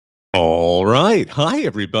All right. Hi,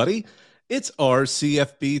 everybody. It's our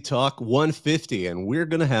CFB Talk 150, and we're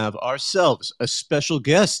going to have ourselves a special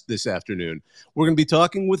guest this afternoon. We're going to be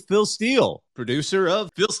talking with Phil Steele, producer of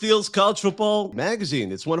Phil Steele's College Football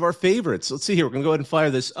Magazine. It's one of our favorites. Let's see here. We're going to go ahead and fire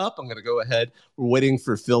this up. I'm going to go ahead. We're waiting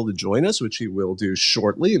for Phil to join us, which he will do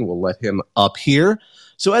shortly, and we'll let him up here.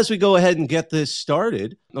 So as we go ahead and get this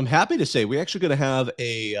started, I'm happy to say we're actually going to have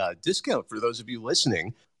a discount for those of you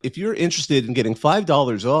listening. If you're interested in getting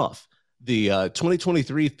 $5 off the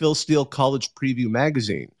 2023 Phil Steele College Preview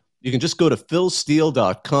Magazine, you can just go to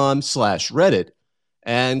philsteele.com/Reddit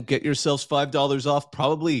and get yourselves $5 off.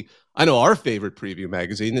 Probably, I know, our favorite preview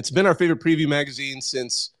magazine. It's been our favorite preview magazine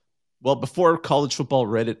since, well, before college football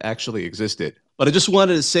Reddit actually existed. But I just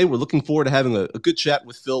wanted to say we're looking forward to having a good chat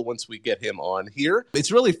with Phil once we get him on here.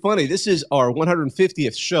 It's really funny. This is our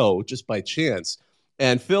 150th show, just by chance.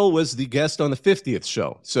 And Phil was the guest on the 50th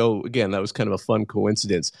show. So, again, that was kind of a fun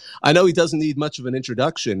coincidence. I know he doesn't need much of an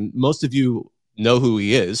introduction. Most of you know who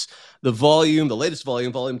he is. The latest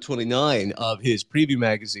volume, volume 29 of his preview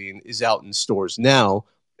magazine is out in stores now.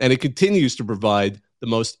 And it continues to provide the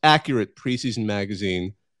most accurate preseason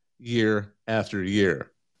magazine year after year.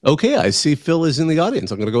 Okay, I see Phil is in the audience.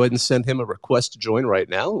 I'm going to go ahead and send him a request to join right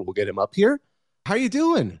now. We'll get him up here. How are you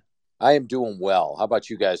doing? I am doing well. How about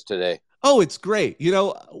you guys today? Oh, it's great. You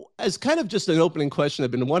know, as kind of just an opening question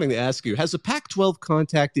I've been wanting to ask you, has the Pac-12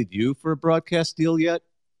 contacted you for a broadcast deal yet?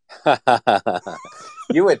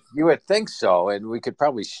 You would think so, and we could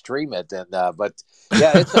probably stream it. But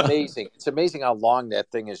yeah, it's amazing. It's amazing how long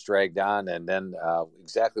that thing has dragged on, and then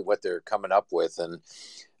exactly what they're coming up with. And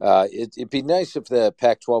it'd be nice if the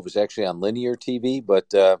Pac-12 was actually on linear TV, but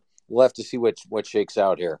we'll have to see what shakes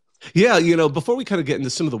out here. Yeah, you know, before we kind of get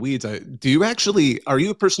into some of the weeds, are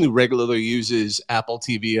you a person who regularly uses Apple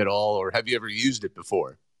TV at all, or have you ever used it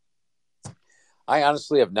before? I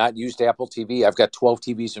honestly have not used Apple TV. I've got 12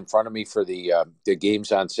 TVs in front of me for the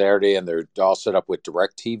games on Saturday, and they're all set up with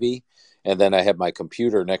Direct TV. And then I have my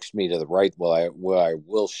computer next to me to the right where I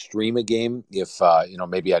will stream a game if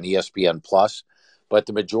maybe on ESPN Plus. But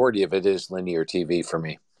the majority of it is linear TV for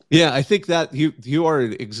me. Yeah, I think that you are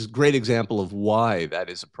a great example of why that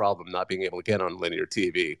is a problem, not being able to get on linear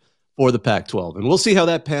TV for the Pac-12, and we'll see how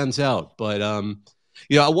that pans out. But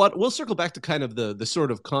we'll circle back to kind of the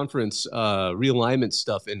sort of conference realignment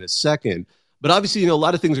stuff in a second. But obviously, a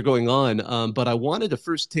lot of things are going on. But I wanted to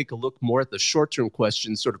first take a look more at the short-term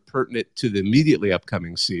questions, sort of pertinent to the immediately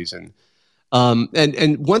upcoming season.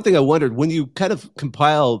 And one thing I wondered, when you kind of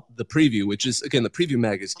compile the preview, which is, again, the preview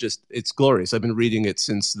mag is it's glorious. I've been reading it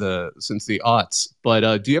since the aughts.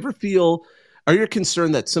 But do you ever are you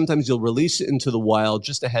concerned that sometimes you'll release it into the wild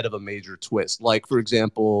just ahead of a major twist? Like, for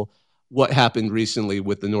example, what happened recently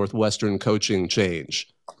with the Northwestern coaching change?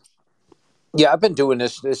 Yeah, I've been doing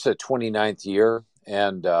this. This is a 29th year,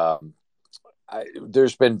 and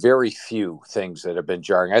there's been very few things that have been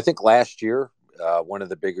jarring. I think last year, one of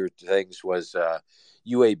the bigger things was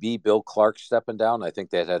UAB, Bill Clark stepping down. I think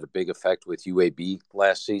that had a big effect with UAB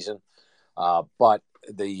last season. But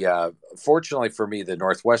fortunately for me, the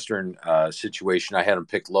Northwestern situation, I had them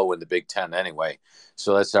picked low in the Big Ten anyway,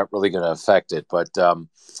 so that's not really going to affect it. But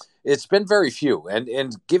it's been very few.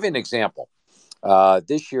 And give you an example.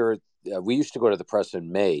 This year, we used to go to the press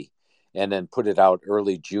in May and then put it out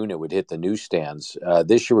early June. It would hit the newsstands.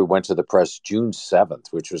 This year we went to the press June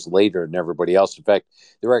 7th, which was later than everybody else. In fact,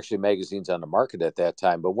 there were actually magazines on the market at that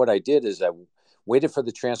time. But what I did is I waited for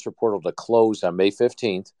the transfer portal to close on May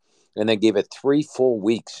 15th and then gave it 3 full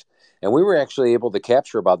weeks. And we were actually able to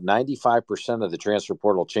capture about 95% of the transfer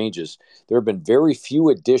portal changes. There have been very few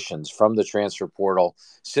additions from the transfer portal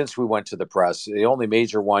since we went to the press. The only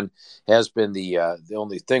major one has been the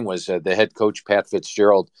only thing was the head coach, Pat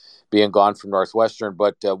Fitzgerald, being gone from Northwestern.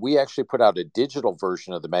 But we actually put out a digital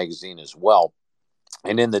version of the magazine as well.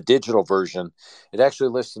 And in the digital version, it actually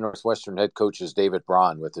lists the Northwestern head coach as David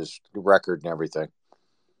Braun with his record and everything.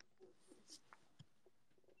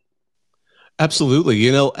 Absolutely.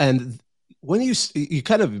 And when you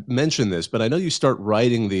kind of mentioned this, but I know you start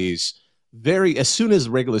writing these as soon as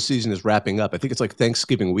the regular season is wrapping up. I think it's like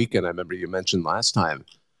Thanksgiving weekend. I remember you mentioned last time.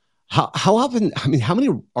 How often, how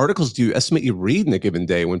many articles do you estimate you read in a given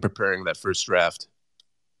day when preparing that first draft?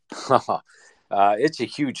 It's a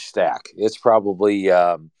huge stack. It's probably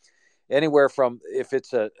anywhere from, if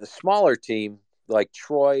it's a smaller team like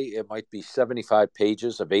Troy, it might be 75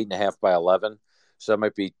 pages of 8.5 by 11. So that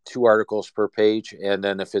might be 2 articles per page. And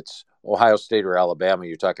then if it's Ohio State or Alabama,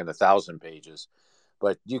 you're talking 1,000 pages.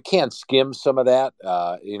 But you can't skim some of that.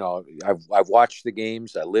 I've watched the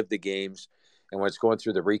games. I live the games. And when it's going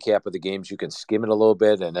through the recap of the games, you can skim it a little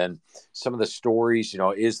bit. And then some of the stories,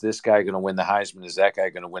 is this guy going to win the Heisman? Is that guy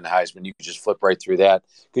going to win the Heisman? You can just flip right through that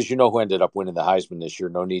because you know who ended up winning the Heisman this year.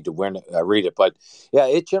 No need to read it. But yeah,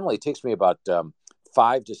 it generally takes me about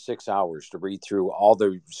 5 to 6 hours to read through all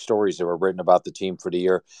the stories that were written about the team for the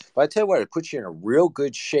year. But I tell you what, it puts you in a real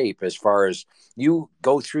good shape as far as you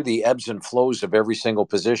go through the ebbs and flows of every single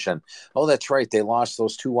position. Oh, that's right. They lost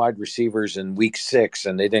those two wide receivers in week 6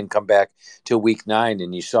 and they didn't come back till week 9.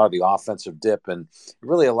 And you saw the offensive dip, and it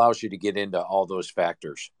really allows you to get into all those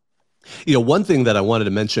factors. One thing that I wanted to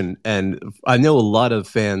mention, and I know a lot of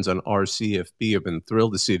fans on RCFB have been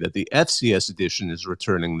thrilled to see that the FCS edition is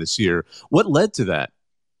returning this year. What led to that?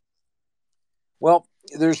 Well,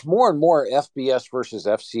 there's more and more FBS versus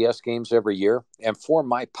FCS games every year. And for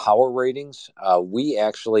my power ratings, we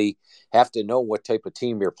actually have to know what type of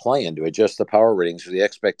team you're playing to adjust the power ratings or the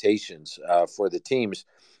expectations for the teams.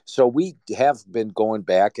 So we have been going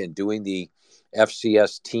back and doing the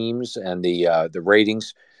FCS teams and the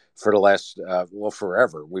ratings for the last,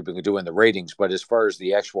 forever. We've been doing the ratings. But as far as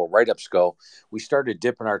the actual write-ups go, we started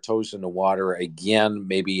dipping our toes in the water again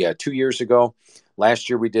maybe 2 years ago. Last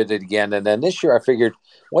year we did it again. And then this year I figured,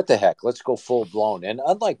 what the heck, let's go full blown. And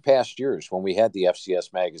unlike past years when we had the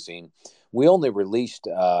FCS magazine, we only released,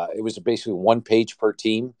 it was basically 1 page per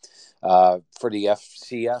team for the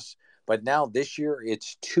FCS. But now this year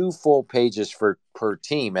it's 2 full pages per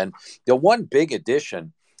team. And the one big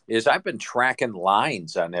addition is I've been tracking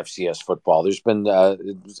lines on FCS football. There's been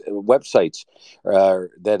websites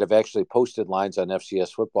that have actually posted lines on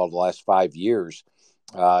FCS football the last 5 years.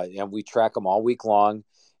 And we track them all week long,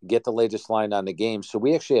 get the latest line on the game. So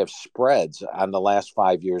we actually have spreads on the last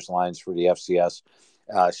 5 years lines for the FCS,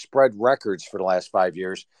 spread records for the last 5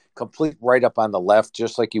 years, complete right up on the left,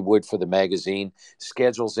 just like you would for the magazine.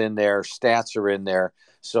 Schedules in there, stats are in there.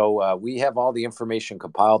 So we have all the information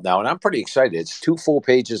compiled now, and I'm pretty excited. It's 2 full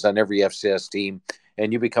pages on every FCS team,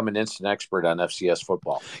 and you become an instant expert on FCS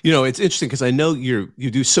football. It's interesting because I know you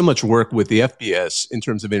do so much work with the FBS in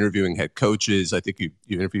terms of interviewing head coaches. I think you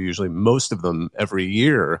interview usually most of them every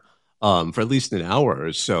year for at least an hour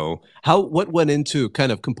or so. What went into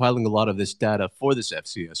kind of compiling a lot of this data for this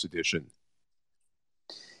FCS edition?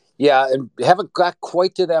 Yeah, and haven't got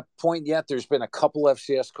quite to that point yet. There's been a couple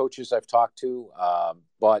FCS coaches I've talked to,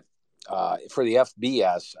 but for the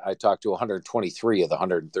FBS, I talked to 123 of the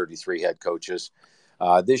 133 head coaches.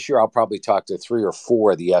 This year, I'll probably talk to 3 or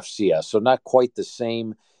 4 of the FCS, so not quite the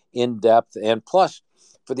same in depth. And plus,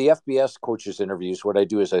 for the FBS coaches interviews, what I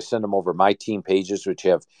do is I send them over my team pages, which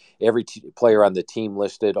have every player on the team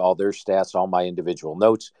listed, all their stats, all my individual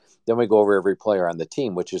notes. Then we go over every player on the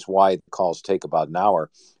team, which is why the calls take about an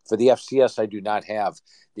hour. For the FCS, I do not have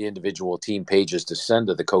the individual team pages to send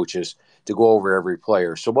to the coaches to go over every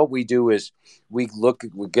player. So what we do is we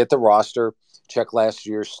get the roster, check last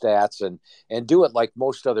year's stats, and do it like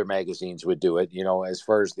most other magazines would do it, as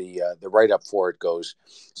far as the write-up for it goes.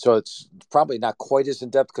 So it's probably not quite as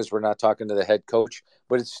in-depth because we're not talking to the head coach,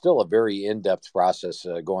 but it's still a very in-depth process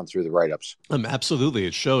going through the write-ups. Absolutely.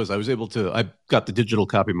 It shows. I got the digital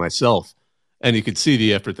copy myself, and you could see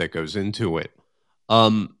the effort that goes into it.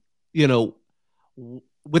 Um, you know,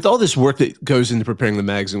 with all this work that goes into preparing the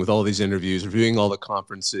magazine, with all these interviews, reviewing all the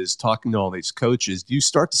conferences, talking to all these coaches, do you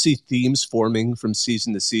start to see themes forming from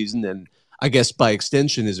season to season? And I guess by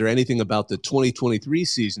extension, is there anything about the 2023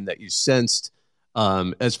 season that you sensed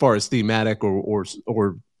as far as thematic or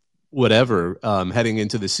whatever heading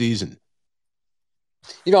into the season?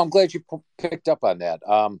 I'm glad you picked up on that.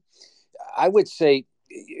 I would say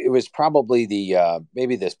it was probably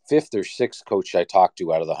maybe the 5th or 6th coach I talked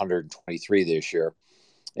to out of the 123 this year.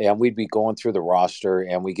 And we'd be going through the roster,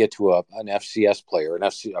 and we get to an FCS player,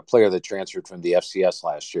 a player that transferred from the FCS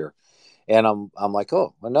last year. And I'm like,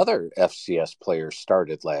 oh, another FCS player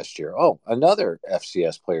started last year. Oh, another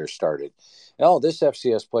FCS player started. Oh, this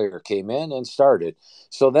FCS player came in and started.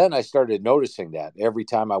 So then I started noticing that every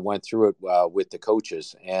time I went through it with the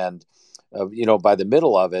coaches. And, by the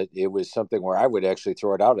middle of it, it was something where I would actually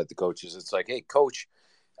throw it out at the coaches. It's like, hey, coach,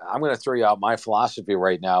 I'm going to throw you out my philosophy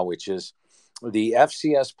right now, which is the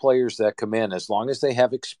FCS players that come in, as long as they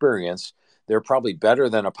have experience, they're probably better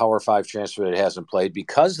than a Power 5 transfer that hasn't played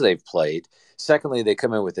because they've played. Secondly, they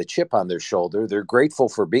come in with a chip on their shoulder. They're grateful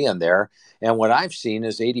for being there. And what I've seen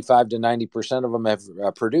is 85 to 90% of them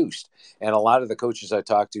have produced. And a lot of the coaches I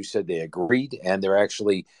talked to said they agreed, and they're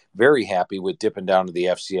actually very happy with dipping down to the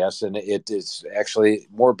FCS. And it is actually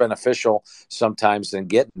more beneficial sometimes than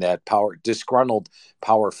getting that disgruntled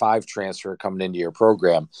Power 5 transfer coming into your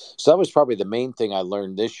program. So that was probably the main thing I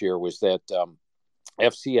learned this year was that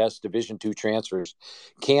FCS Division II transfers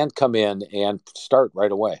can come in and start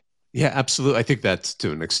right away. Yeah, absolutely. I think that's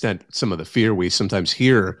to an extent some of the fear we sometimes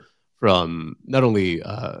hear from not only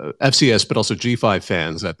FCS but also G5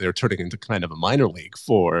 fans that they're turning into kind of a minor league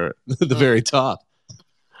for the very top.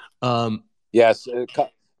 Um, Yes, a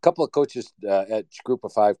couple of coaches at Group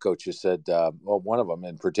of Five coaches said, well, one of them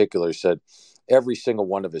in particular said every single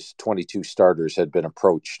one of his 22 starters had been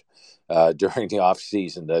approached during the off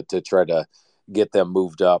season to try to get them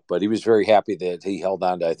moved up, but he was very happy that he held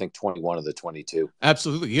on to I think 21 of the 22.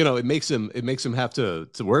 Absolutely. It makes him have to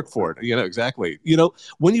work for it. Exactly.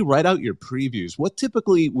 When you write out your previews, what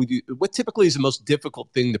typically is the most difficult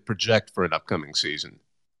thing to project for an upcoming season?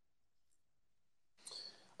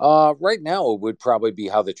 Right now, it would probably be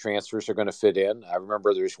how the transfers are going to fit in. I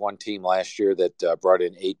remember there's one team last year that brought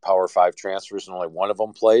in 8 Power 5 transfers and only one of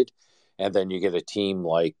them played. And then you get a team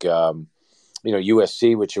like,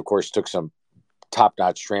 USC, which of course took some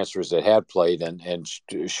top-notch transfers that had played and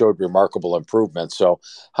showed remarkable improvement. So,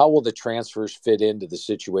 how will the transfers fit into the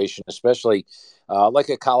situation, especially like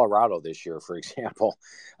at Colorado this year, for example?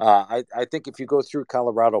 I think if you go through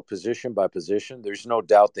Colorado position by position, there's no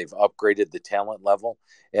doubt they've upgraded the talent level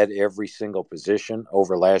at every single position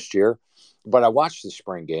over last year. But I watched the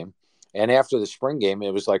spring game. And after the spring game,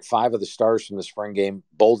 it was like 5 of the stars from the spring game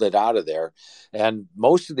bolted out of there. And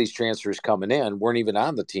most of these transfers coming in weren't even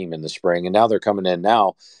on the team in the spring. And now they're coming in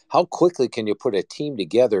now. How quickly can you put a team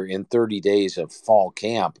together in 30 days of fall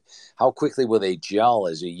camp? How quickly will they gel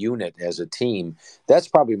as a unit, as a team? That's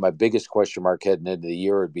probably my biggest question mark heading into the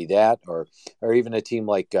year would be that, or even a team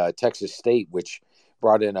like Texas State, which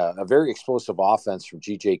brought in a very explosive offense from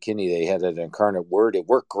G.J. Kinney. They had an Incarnate Word. It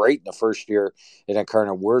worked great in the first year at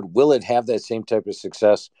Incarnate Word. Will it have that same type of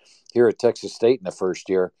success here at Texas State in the first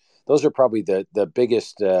year? Those are probably the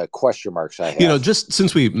biggest question marks I have. Just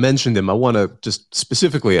since we mentioned him, I want to just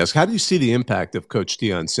specifically ask, how do you see the impact of Coach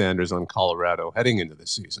Deion Sanders on Colorado heading into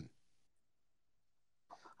this season?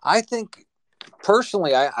 I think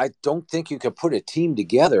personally, I don't think you could put a team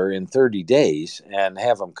together in 30 days and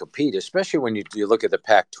have them compete, especially when you look at the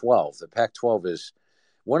Pac 12. The Pac 12 is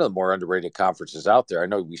one of the more underrated conferences out there. I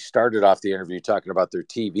know we started off the interview talking about their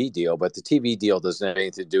TV deal, but the TV deal doesn't have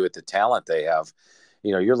anything to do with the talent they have.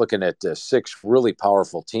 You're looking at 6 really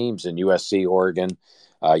powerful teams in USC, Oregon,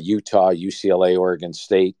 Utah, UCLA, Oregon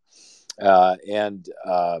State, and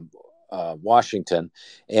Washington.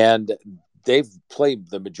 And they've played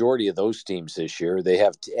the majority of those teams this year. They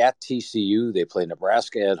have at TCU, they play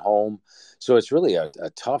Nebraska at home. So it's really a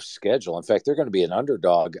tough schedule. In fact, they're going to be an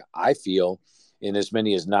underdog, I feel, in as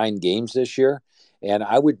many as 9 games this year. And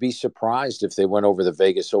I would be surprised if they went over the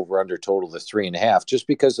Vegas over under total to 3.5, just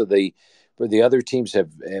because of the other teams have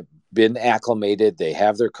been acclimated. They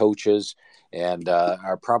have their coaches and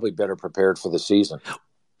are probably better prepared for the season.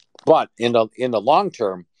 But in the long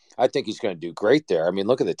term, I think he's going to do great there. I mean,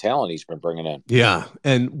 look at the talent he's been bringing in. Yeah.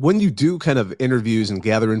 And when you do kind of interviews and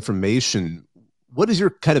gather information, what is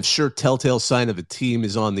your kind of sure telltale sign of a team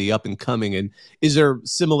is on the up and coming? And is there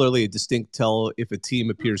similarly a distinct tell if a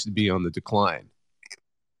team appears to be on the decline?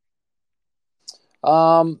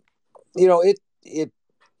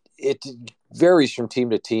 It varies from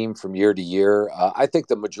team to team, from year to year. I think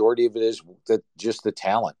the majority of it is that just the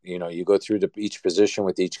talent. You go through each position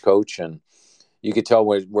with each coach, and you could tell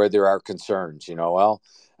where there are concerns. Well,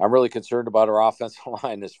 I'm really concerned about our offensive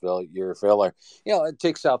line this year, Phil.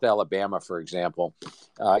 Take South Alabama, for example.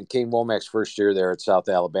 Kane Womack's first year there at South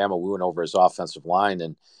Alabama, we went over his offensive line,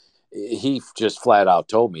 and he just flat out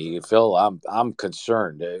told me, Phil, I'm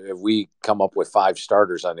concerned if we come up with 5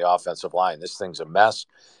 starters on the offensive line. This thing's a mess.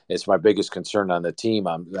 It's my biggest concern on the team.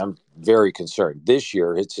 I'm very concerned. This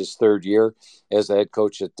year, it's his 3rd year as the head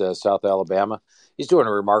coach at South Alabama. He's doing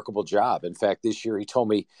a remarkable job. In fact, this year he told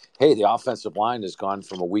me, hey, the offensive line has gone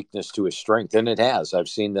from a weakness to a strength, and it has. I've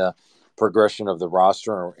seen the progression of the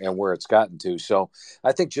roster and where it's gotten to. So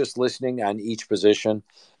I think just listening on each position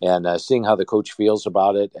and seeing how the coach feels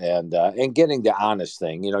about it, and getting the honest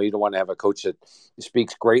thing. You don't want to have a coach that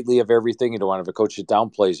speaks greatly of everything. You don't want to have a coach that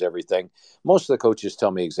downplays everything. Most of the coaches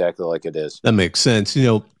tell me exactly like it is. That makes sense.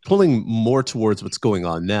 Pulling more towards what's going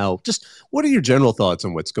on now, just what are your general thoughts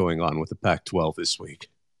on what's going on with the Pac-12 this week?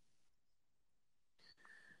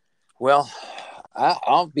 Well,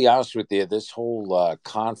 I'll be honest with you. This whole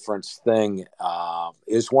conference thing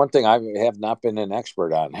is one thing I have not been an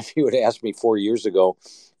expert on. If you had asked me 4 years ago,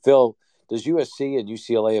 Phil, does USC and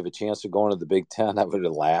UCLA have a chance of going to the Big Ten? I would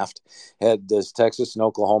have laughed. Does Texas and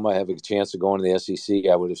Oklahoma have a chance of going to the SEC?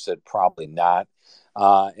 I would have said probably not.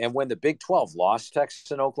 And when the Big 12 lost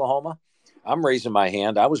Texas and Oklahoma, I'm raising my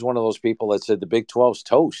hand. I was one of those people that said the Big 12's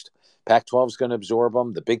toast Pac-12 is going to absorb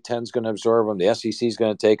them. The Big Ten is going to absorb them. The SEC is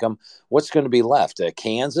going to take them. What's going to be left?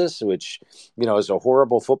 Kansas, which, is a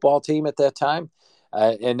horrible football team at that time.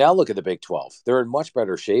 And now look at the Big 12. They're in much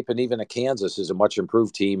better shape. And even a Kansas is a much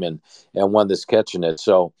improved team and one that's catching it.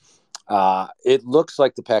 So it looks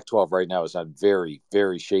like the Pac-12 right now is on very,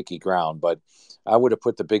 very shaky ground. But I would have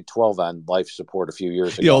put the Big 12 on life support a few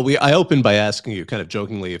years ago. I opened by asking you kind of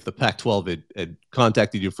jokingly if the Pac-12 had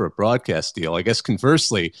contacted you for a broadcast deal. I guess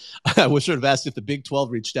conversely, I was sort of asked if the Big 12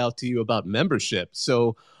 reached out to you about membership.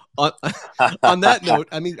 So on that note,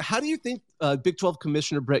 I mean, how do you think Big 12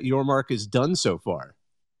 Commissioner Brett Yormark has done so far?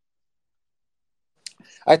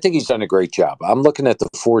 I think he's done a great job. I'm looking at the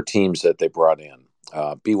 4 teams that they brought in.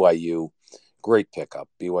 BYU, great pickup.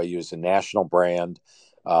 BYU is a national brand,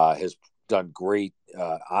 has done great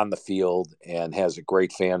on the field and has a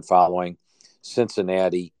great fan following.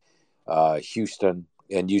 Cincinnati, Houston,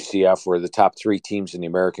 and UCF were the top 3 teams in the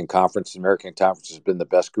American Conference. The American Conference has been the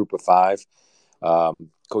best group of 5.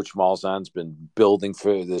 Coach Malzahn's been building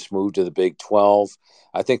for this move to the Big 12.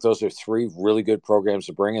 I think those are 3 really good programs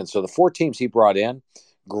to bring in. So the 4 teams he brought in,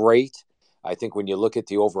 great. I think when you look at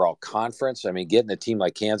the overall conference, I mean, getting a team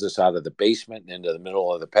like Kansas out of the basement and into the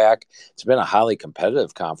middle of the pack, it's been a highly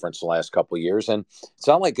competitive conference the last couple of years. And it's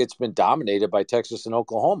not like it's been dominated by Texas and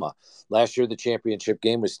Oklahoma. Last year, the championship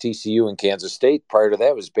game was TCU and Kansas State. Prior to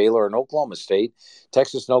that was Baylor and Oklahoma State.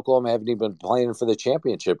 Texas and Oklahoma haven't even been playing for the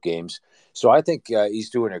championship games. So I think he's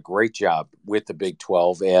doing a great job with the Big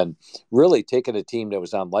 12 and really taking a team that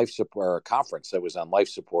was on life support, or a conference that was on life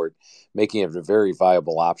support, making it a very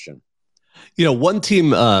viable option. One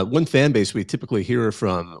team, one fan base we typically hear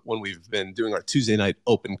from when we've been doing our Tuesday night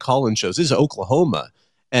open call-in shows is Oklahoma.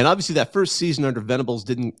 And obviously that first season under Venables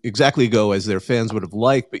didn't exactly go as their fans would have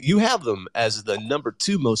liked, but you have them as the number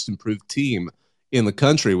 2 most improved team in the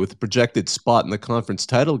country with a projected spot in the conference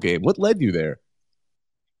title game. What led you there?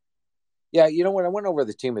 Yeah, when I went over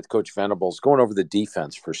the team with Coach Venables, going over the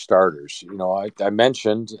defense for starters, I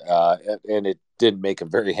mentioned, and it didn't make him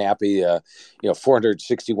very happy,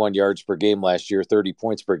 461 yards per game last year, 30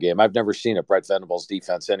 points per game. I've never seen a Brett Venables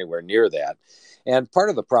defense anywhere near that. And part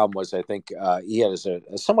of the problem was, I think, he had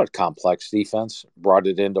a somewhat complex defense, brought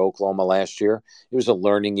it into Oklahoma last year. It was a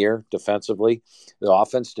learning year defensively. The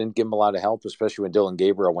offense didn't give him a lot of help, especially when Dylan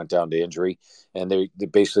Gabriel went down to injury. And they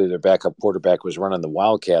basically, their backup quarterback was running the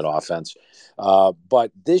Wildcat offense.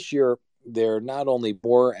 But this year, they're not only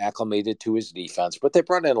more acclimated to his defense, but they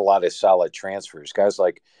brought in a lot of solid transfers. Guys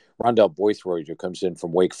like Rondell Boythroyd, who comes in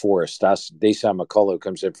from Wake Forest, Dasan McCullough, who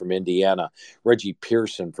comes in from Indiana, Reggie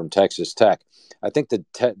Pearson from Texas Tech. I think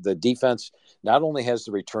the defense not only has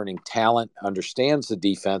the returning talent, understands the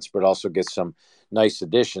defense, but also gets some nice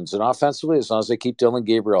additions. And offensively, as long as they keep Dylan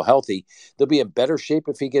Gabriel healthy, they'll be in better shape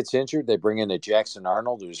if he gets injured. They bring in a Jackson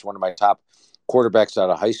Arnold, who's one of my top quarterbacks out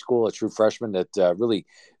of high school, a true freshman that really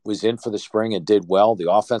was in for the spring and did well.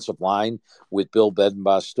 The offensive line with Bill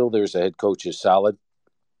Bedenbaugh still there as a head coach is solid.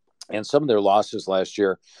 And some of their losses last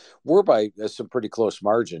year were by some pretty close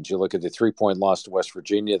margins. You look at the 3-point loss to West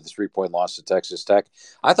Virginia, the 3-point loss to Texas Tech.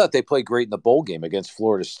 I thought they played great in the bowl game against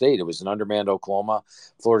Florida State. It was an undermanned Oklahoma.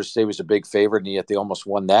 Florida State was a big favorite, and yet they almost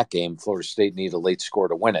won that game. Florida State needed a late score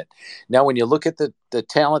to win it. Now, when you look at the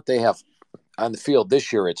talent they have on the field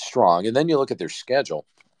this year, it's strong. And then you look at their schedule.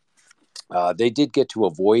 They did get to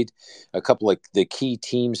avoid a couple of the key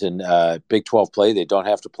teams in Big 12 play. They don't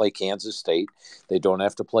have to play Kansas State. They don't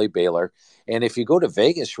have to play Baylor. And if you go to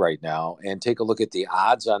Vegas right now and take a look at the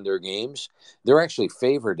odds on their games, they're actually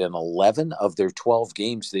favored in 11 of their 12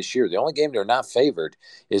 games this year. The only game they're not favored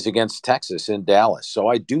is against Texas in Dallas. So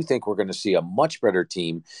I do think we're going to see a much better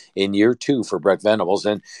team in year 2 for Brett Venables.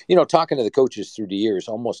 And, talking to the coaches through the years,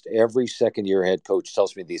 almost every second-year head coach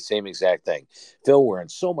tells me the same exact thing. Phil, we're in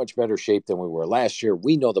so much better shape than we were last year.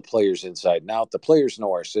 We know the players inside and out. The players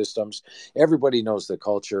know our systems. Everybody knows the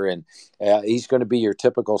culture. And he's going to be your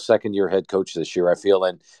typical second-year head coach this year, I feel.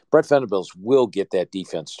 And Brett Venables will get that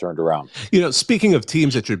defense turned around. Speaking of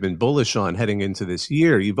teams that you've been bullish on heading into this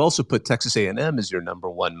year, you've also put Texas A&M as your number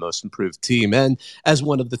 1 most improved team and as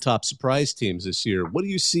one of the top surprise teams this year. What do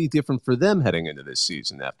you see different for them heading into this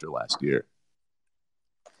season after last year?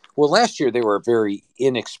 Well, last year they were a very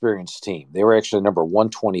inexperienced team. They were actually number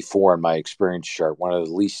 124 on my experience chart, one of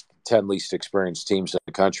the 10 least experienced teams in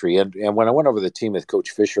the country. And when I went over the team with Coach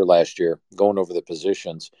Fisher last year, going over the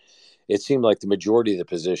positions, it seemed like the majority of the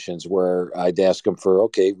positions where I'd ask him for,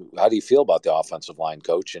 okay, how do you feel about the offensive line,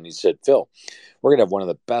 Coach? And he said, Phil, we're going to have one of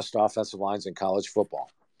the best offensive lines in college football.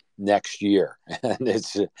 next year. And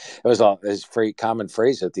it was a common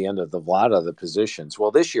phrase at the end of a lot of the positions.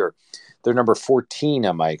 Well, this year they're number 14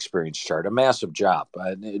 on my experience chart, a massive jump,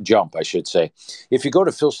 I should say. If you go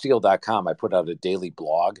to philsteele.com, I put out a daily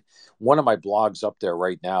blog. One of my blogs up there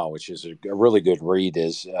right now, which is a really good read,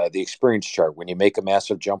 is the experience chart. When you make a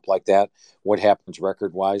massive jump like that, what happens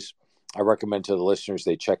record wise? I recommend to the listeners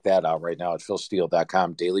they check that out right now at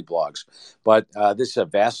philsteele.com, daily blogs. But this is a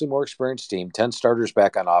vastly more experienced team, 10 starters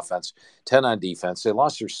back on offense, 10 on defense. They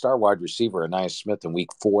lost their star wide receiver, Anais Smith, in week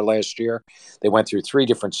 4 last year. They went through 3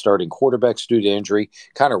 different starting quarterbacks due to injury.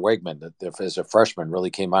 Connor Wegman, as a freshman,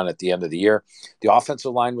 really came on at the end of the year. The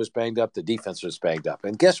offensive line was banged up. The defense was banged up.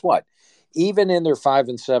 And guess what? Even in their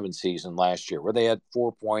 5-7 season last year, where they had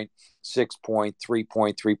 4-point, 6-point,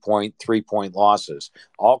 3-point, 3-point, 3-point losses,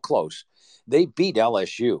 all close, they beat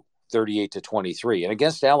LSU 38-23. And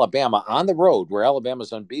against Alabama on the road, where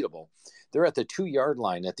Alabama's unbeatable, they're at the 2-yard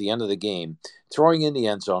line at the end of the game, throwing in the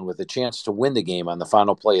end zone with a chance to win the game on the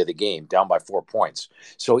final play of the game, down by 4 points.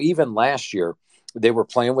 So even last year, they were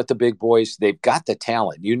playing with the big boys. They've got the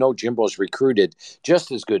talent. Jimbo's recruited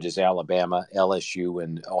just as good as Alabama, LSU,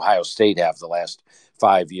 and Ohio State have the last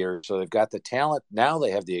 5 years. So they've got the talent. Now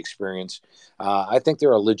they have the experience. I think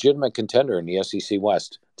they're a legitimate contender in the SEC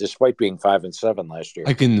West, despite being 5-7 last year.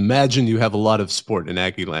 I can imagine you have a lot of sport in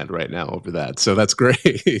Aggie land right now over that. So that's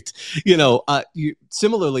great.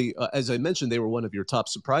 Similarly, as I mentioned, they were one of your top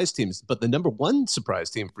surprise teams, but the number one surprise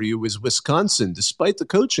team for you was Wisconsin, despite the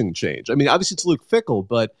coaching change. I mean, obviously it's Luke Fickell,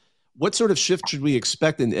 but what sort of shift should we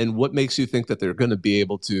expect, and what makes you think that they're going to be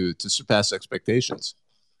able to surpass expectations?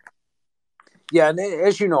 Yeah, and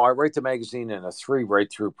as you know, I write the magazine in a 3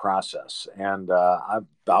 right-through process. And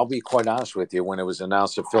I'll be quite honest with you, when it was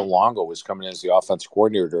announced that Phil Longo was coming in as the offense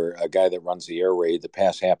coordinator, a guy that runs the air raid, the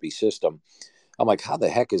pass-happy system, I'm like, how the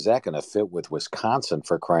heck is that going to fit with Wisconsin,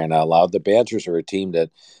 for crying out loud? The Badgers are a team that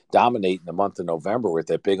dominate in the month of November with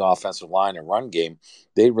that big offensive line and run game.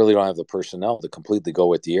 They really don't have the personnel to completely go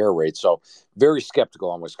with the air raid. So very skeptical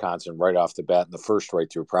on Wisconsin right off the bat in the first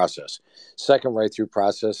right-through process. Second right-through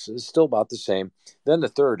process is still about the same. Then the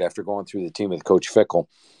third, after going through the team with Coach Fickell,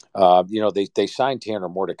 they signed Tanner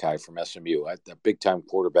Mordecai from SMU, a big-time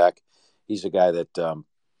quarterback. He's a guy that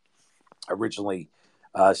originally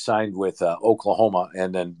signed with Oklahoma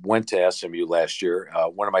and then went to SMU last year.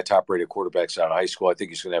 One of my top-rated quarterbacks out of high school. I think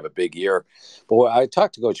he's going to have a big year. But when I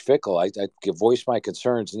talked to Coach Fickell, I voiced my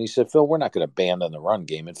concerns, and he said, Phil, we're not going to abandon the run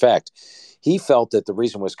game. In fact, he felt that the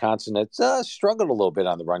reason Wisconsin had struggled a little bit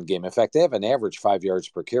on the run game, in fact, they have an average 5 yards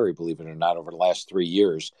per carry, believe it or not, over the last 3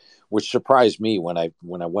 years, which surprised me when I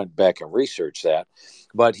went back and researched that.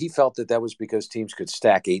 But he felt that was because teams could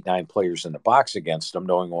stack 8-9 players in the box against them,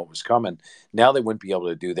 knowing what was coming. Now they wouldn't be able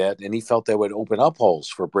to do that, and he felt that would open up holes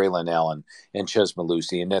for Braylon Allen and Ches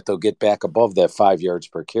Malusi, and that they'll get back above that 5 yards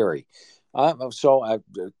per carry. So I'm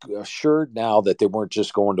assured now that they weren't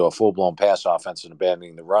just going to a full-blown pass offense and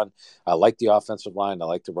abandoning the run. I like the offensive line. I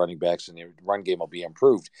like the running backs, and the run game will be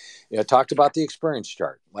improved. I talked about the experience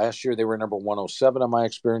chart. Last year, they were number 107 on my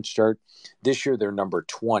experience chart. This year, they're number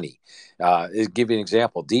 20. Give you an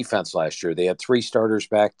example. Defense last year, they had 3 starters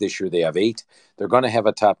back. This year, they have 8. They're going to have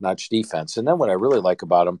a top-notch defense. And then what I really like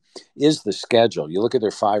about them is the schedule. You look at their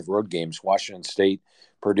 5 road games, Washington State,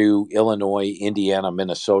 Purdue, Illinois, Indiana,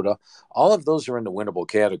 Minnesota. All of those are in the winnable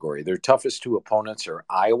category. Their toughest 2 opponents are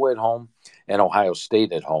Iowa at home and Ohio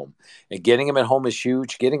State at home. And getting them at home is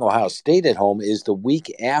huge. Getting Ohio State at home is the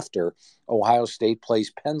week after Ohio State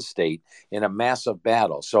plays Penn State in a massive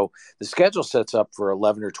battle. So the schedule sets up for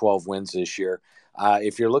 11 or 12 wins this year.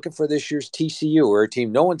 If you're looking for this year's TCU, or a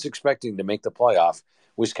team no one's expecting to make the playoff,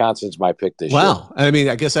 Wisconsin's my pick this year. Wow. I mean,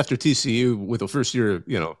 I guess after TCU with a first year,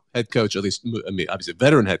 head coach, at least, I mean, obviously a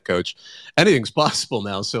veteran head coach, anything's possible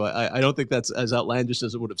now. So I don't think that's as outlandish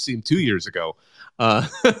as it would have seemed 2 years ago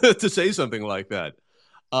to say something like that.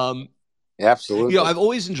 Absolutely. I've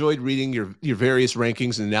always enjoyed reading your various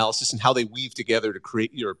rankings and analysis and how they weave together to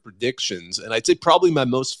create your predictions. And I'd say probably my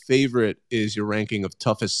most favorite is your ranking of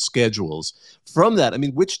toughest schedules. From that, I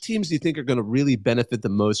mean, which teams do you think are going to really benefit the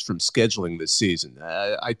most from scheduling this season?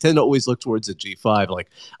 I tend to always look towards the G5. Like,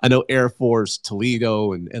 I know Air Force,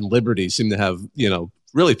 Toledo, and Liberty seem to have,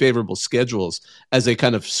 really favorable schedules as they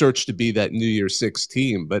kind of search to be that New Year's Six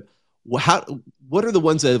team. But what are the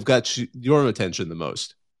ones that have got your attention the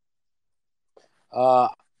most?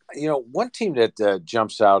 One team that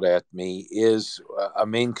jumps out at me is a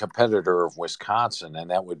main competitor of Wisconsin,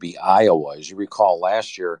 and that would be Iowa. As you recall,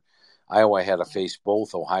 last year, Iowa had to face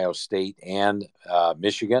both Ohio State and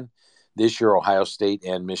Michigan. This year, Ohio State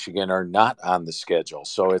and Michigan are not on the schedule.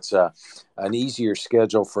 So it's an easier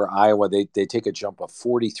schedule for Iowa. They take a jump of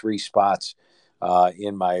 43 spots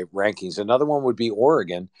in my rankings. Another one would be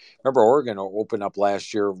Oregon. Remember, Oregon opened up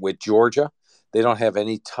last year with Georgia. They don't have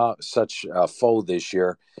any such foe this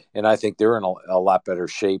year, and I think they're in a lot better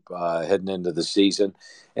shape heading into the season.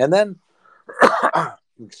 And then,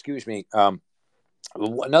 excuse me,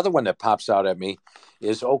 another one that pops out at me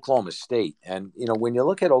is Oklahoma State. And, when you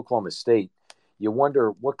look at Oklahoma State, you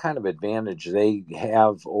wonder what kind of advantage they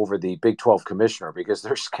have over the Big 12 commissioner, because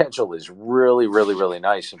their schedule is really, really, really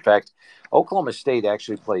nice. In fact, Oklahoma State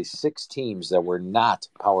actually plays 6 teams that were not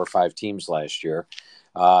Power 5 teams last year.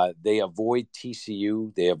 They avoid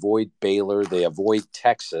TCU, they avoid Baylor, they avoid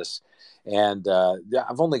Texas. And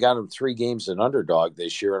I've only got them 3 games an underdog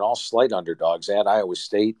this year, and all slight underdogs at Iowa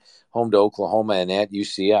State, home to Oklahoma, and at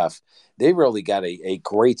UCF. They really got a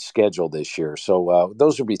great schedule this year. So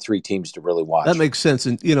those would be 3 teams to really That watch. makes sense.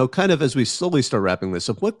 And, kind of as we slowly start wrapping this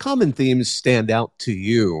up, what common themes stand out to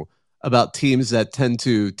you about teams that tend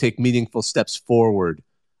to take meaningful steps forward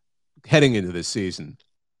heading into this season?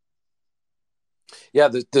 Yeah,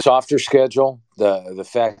 the softer schedule, the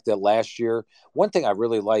fact that last year, one thing I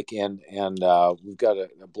really like, and we've got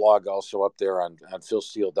a blog also up there on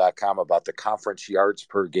philsteele.com about the conference yards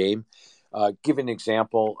per game. Give an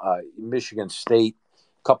example, Michigan State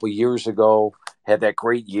a couple years ago had that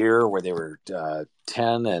great year where they were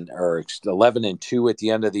 11-2 at the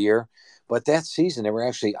end of the year. But that season, they were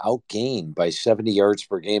actually outgained by 70 yards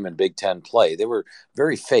per game in Big Ten play. They were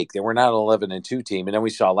very fake. They were not an 11-2 team. And then we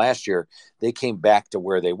saw last year, they came back to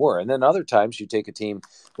where they were. And then other times, you take a team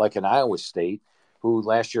like an Iowa State, who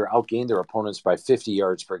last year outgained their opponents by 50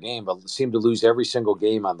 yards per game, but seemed to lose every single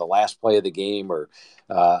game on the last play of the game, or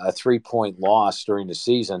a 3-point loss during the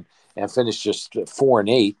season, and finished just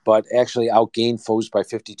 4-8, but actually outgained foes by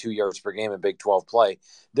 52 yards per game in Big 12 play.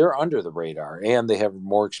 They're under the radar, and they have a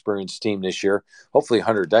more experienced team this year. Hopefully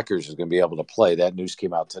Hunter Deckers is going to be able to play. That news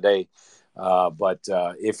came out today. But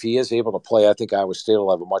if he is able to play, I think Iowa State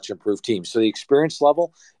will have a much improved team. So the experience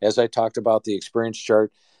level, as I talked about, the experience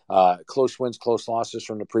chart, close wins, close losses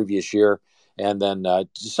from the previous year. And then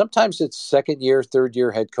sometimes it's second year, third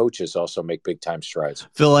year head coaches also make big time strides.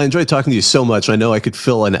 Phil, I enjoyed talking to you so much. I know I could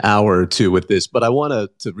fill an hour or two with this, but I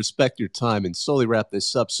want to respect your time and slowly wrap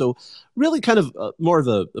this up. So really kind of more of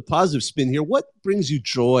a positive spin here. What brings you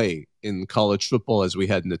joy in college football as we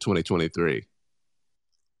head into 2023?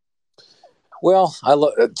 Well,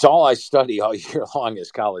 it's all I study all year long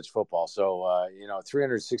is college football. So,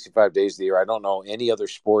 365 days of the year. I don't know any other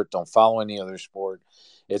sport, don't follow any other sport.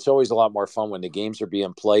 It's always a lot more fun when the games are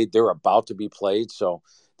being played. They're about to be played. So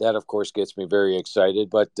that, of course, gets me very excited.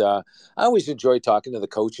 But I always enjoy talking to the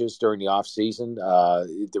coaches during the off season.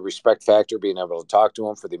 The respect factor, being able to talk to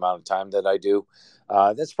them for the amount of time that I do.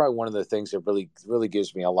 That's probably one of the things that really, really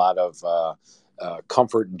gives me a lot of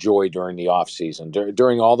comfort and joy during the off season.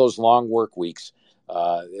 During all those long work weeks,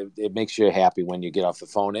 it makes you happy when you get off the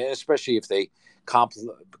phone, and especially if they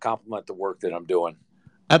compliment the work that I'm doing.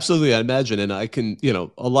 Absolutely, I imagine. And I can,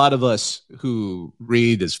 a lot of us who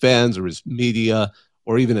read as fans or as media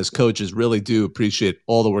or even as coaches really do appreciate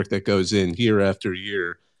all the work that goes in year after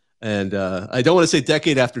year. And I don't want to say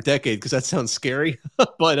decade after decade because that sounds scary,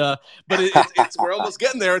 but we're almost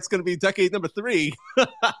getting there. It's going to be decade number 3.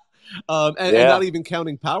 And not even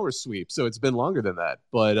counting power sweep. So it's been longer than that.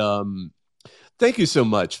 But thank you so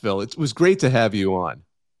much, Phil. It was great to have you on.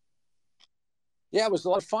 Yeah, it was a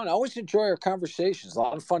lot of fun. I always enjoy our conversations. A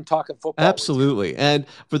lot of fun talking football. Absolutely. And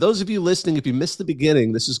for those of you listening, if you missed the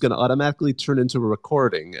beginning, this is going to automatically turn into a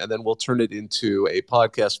recording, and then we'll turn it into a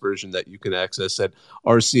podcast version that you can access at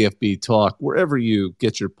RCFB Talk, wherever you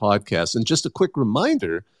get your podcasts. And just a quick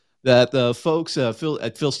reminder that the folks at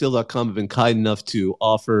philsteele.com have been kind enough to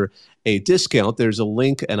offer a discount. There's a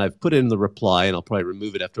link, and I've put it in the reply, and I'll probably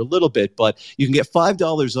remove it after a little bit, but you can get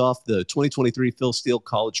 $5 off the 2023 Phil Steele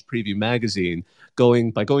College Preview Magazine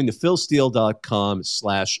by going to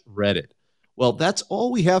philsteele.com/Reddit. Well, that's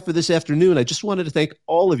all we have for this afternoon. I just wanted to thank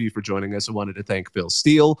all of you for joining us. I wanted to thank Phil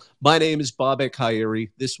Steele. My name is Bobak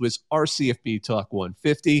Hayeri. This was RCFB Talk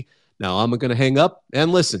 150. Now I'm going to hang up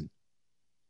and listen.